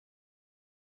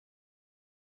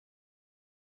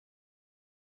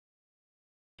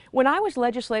When I was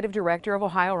legislative director of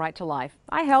Ohio Right to Life,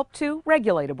 I helped to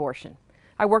regulate abortion.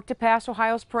 I worked to pass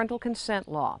Ohio's parental consent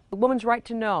law, the woman's right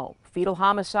to know, fetal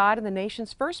homicide, and the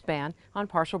nation's first ban on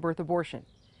partial birth abortion.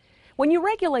 When you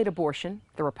regulate abortion,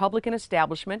 the Republican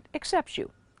establishment accepts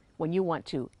you. When you want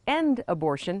to end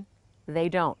abortion, they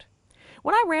don't.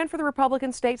 When I ran for the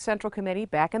Republican State Central Committee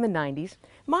back in the 90s,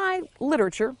 my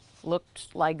literature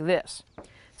looked like this.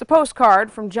 It's a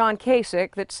postcard from John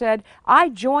Kasich that said, "I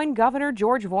join Governor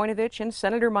George Voinovich and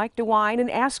Senator Mike DeWine in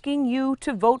asking you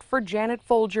to vote for Janet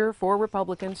Folger for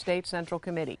Republican State Central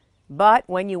Committee." But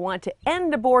when you want to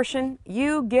end abortion,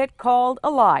 you get called a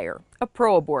liar, a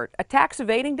pro-abort, a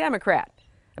tax-evading Democrat.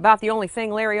 About the only thing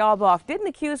Larry Obhof didn't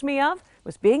accuse me of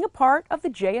was being a part of the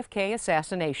JFK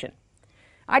assassination.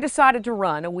 I decided to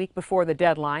run a week before the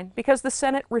deadline because the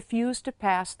Senate refused to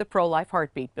pass the pro-life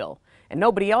heartbeat bill, and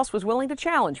nobody else was willing to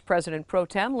challenge President Pro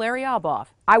Tem Larry Obhof.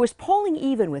 I was polling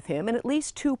even with him in at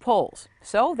least 2 polls,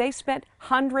 so they spent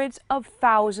hundreds of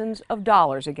thousands of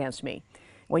dollars against me.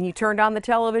 When you turned on the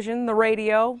television, the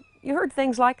radio, you heard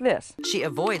things like this. She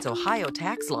avoids Ohio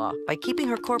tax law by keeping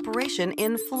her corporation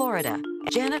in Florida.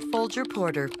 Janet Folger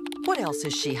Porter. What else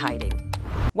is she hiding?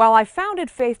 While I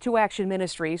founded Faith to Action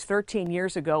Ministries 13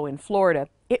 years ago in Florida,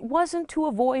 it wasn't to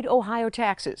avoid Ohio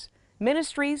taxes.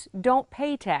 Ministries don't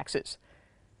pay taxes.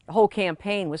 The whole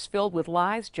campaign was filled with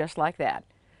lies just like that.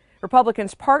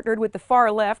 Republicans partnered with the far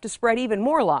left to spread even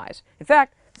more lies. In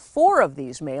fact, 4 of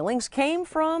these mailings came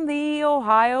from the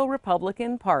Ohio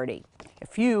Republican Party. A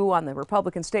few on the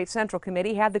Republican State Central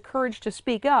Committee had the courage to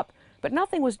speak up, but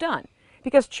nothing was done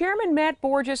because Chairman Matt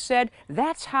Borges said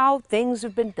that's how things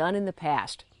have been done in the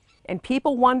past. And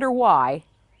people wonder why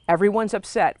everyone's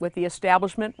upset with the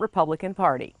establishment Republican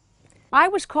Party. I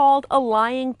was called a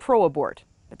lying pro-abort,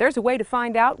 but there's a way to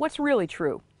find out what's really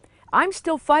true. I'm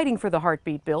still fighting for the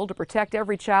heartbeat bill to protect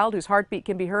every child whose heartbeat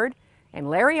can be heard, and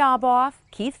Larry Obhof,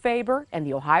 Keith Faber, and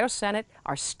the Ohio Senate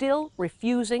are still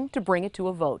refusing to bring it to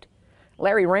a vote.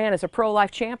 Larry ran as a pro-life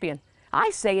champion. I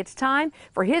say it's time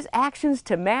for his actions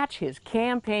to match his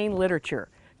campaign literature.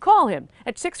 Call him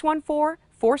at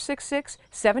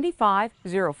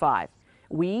 614-466-7505.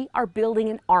 We are building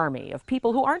an army of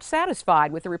people who aren't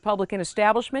satisfied with the Republican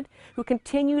establishment, who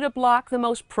continue to block the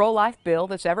most pro-life bill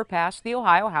that's ever passed the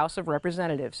Ohio House of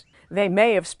Representatives. They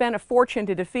may have spent a fortune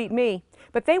to defeat me,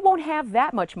 but they won't have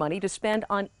that much money to spend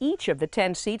on each of the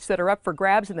 10 seats that are up for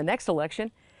grabs in the next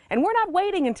election. And we're not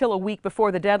waiting until a week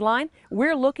before the deadline.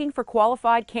 We're looking for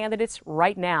qualified candidates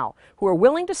right now who are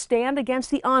willing to stand against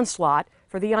the onslaught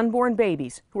for the unborn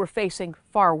babies who are facing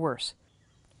far worse.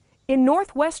 In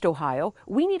Northwest Ohio,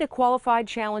 we need a qualified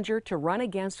challenger to run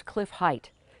against Cliff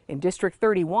Height. In District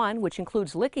 31, which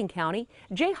includes Licking County,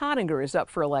 Jay Hottinger is up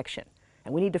for election.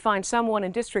 And we need to find someone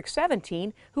in District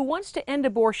 17 who wants to end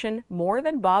abortion more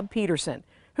than Bob Peterson,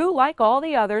 who, like all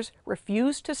the others,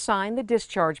 refused to sign the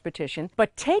discharge petition.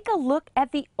 But take a look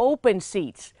at the open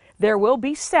seats. There will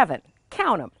be 7,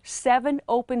 count them, 7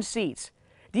 open seats.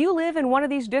 Do you live in one of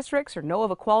these districts or know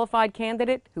of a qualified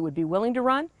candidate who would be willing to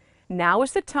run? Now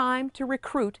is the time to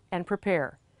recruit and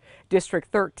prepare. District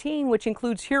 13, which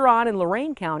includes Huron and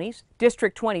Lorain counties.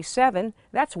 District 27,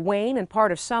 that's Wayne and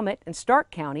part of Summit and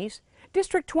Stark counties.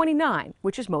 District 29,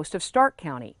 which is most of Stark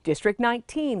County. District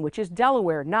 19, which is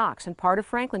Delaware, Knox, and part of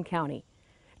Franklin County.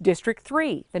 District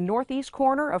 3, the northeast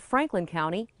corner of Franklin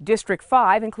County. District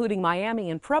 5, including Miami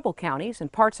and Preble counties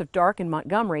and parts of Darke and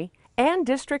Montgomery. And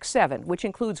District 7, which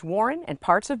includes Warren and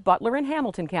parts of Butler and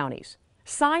Hamilton counties.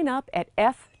 Sign up at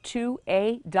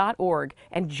f2a.org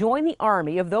and join the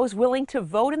army of those willing to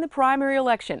vote in the primary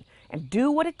election and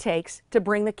do what it takes to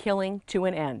bring the killing to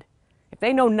an end. If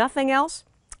they know nothing else,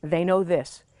 they know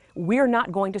this: we're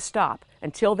not going to stop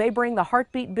until they bring the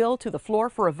heartbeat bill to the floor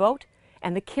for a vote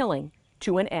and the killing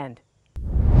to an end.